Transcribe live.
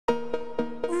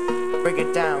Break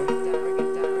it down.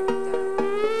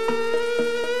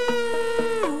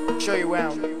 Show you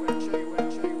around.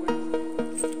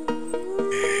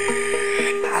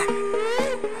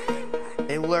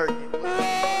 They lurk in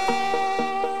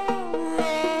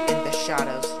the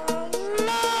shadows.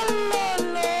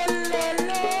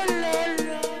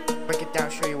 Break it down,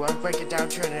 show you around. Break it down,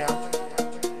 turn it out.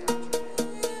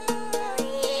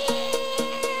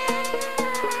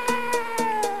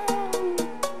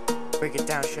 Break it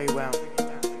down, show you around.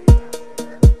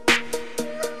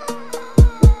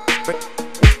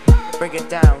 Break it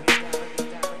down.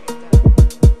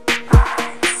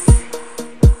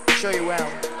 Show you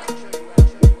around.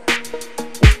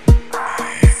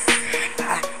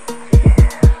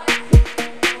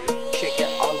 Shake it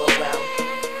all around.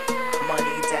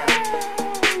 Money down.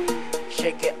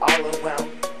 Shake it all around.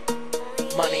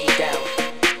 Money down.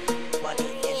 Money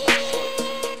in my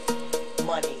shorts.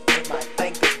 Money in my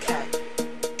bank account.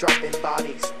 Dropping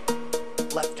bodies.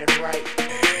 Left and right.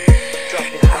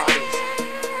 Dropping bodies.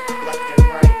 Left and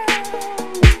right.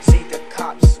 See the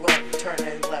cops run,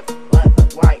 turning left,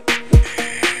 right.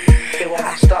 They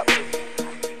won't stop me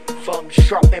from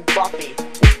dropping Bobby.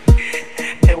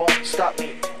 They won't stop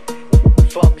me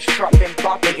from dropping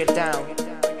Bobby. Break it down.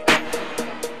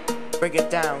 Break it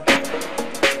down.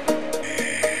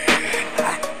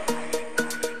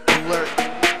 Alert.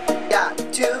 Got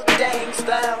two things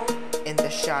down in the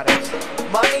shadows.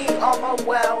 Money on my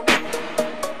well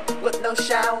with no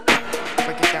shout.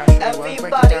 Break it down,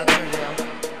 everybody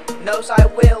knows I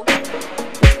will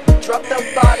drop the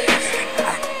bodies,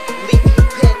 leave you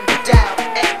pinned down.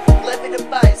 Ayy, living the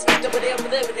vice, doing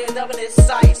it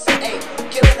size. Ayy,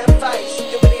 killing the vice,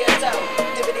 doing it down,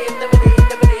 doing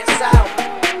it sound.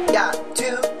 Got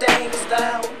two things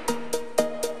down.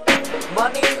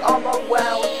 Money on my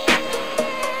well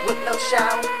with no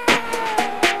shout.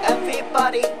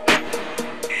 Everybody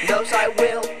knows I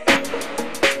will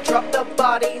drop the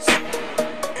bodies,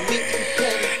 leave you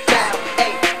pinned down.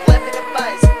 Ayy, living the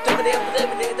vice,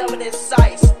 doing it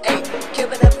size. Ayy,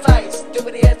 killing the vice,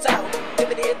 doing it sound,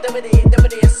 doing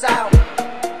it sound.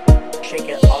 Shake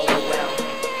it all around,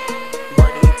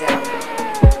 money down.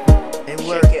 And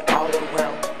shake it all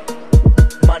around,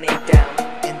 money down.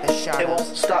 In the shadows, they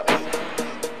won't stop me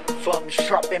from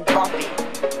dropping Bobby.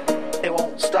 They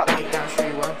won't stop me down, show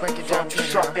you around. Break it down, from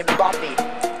dropping Bobby.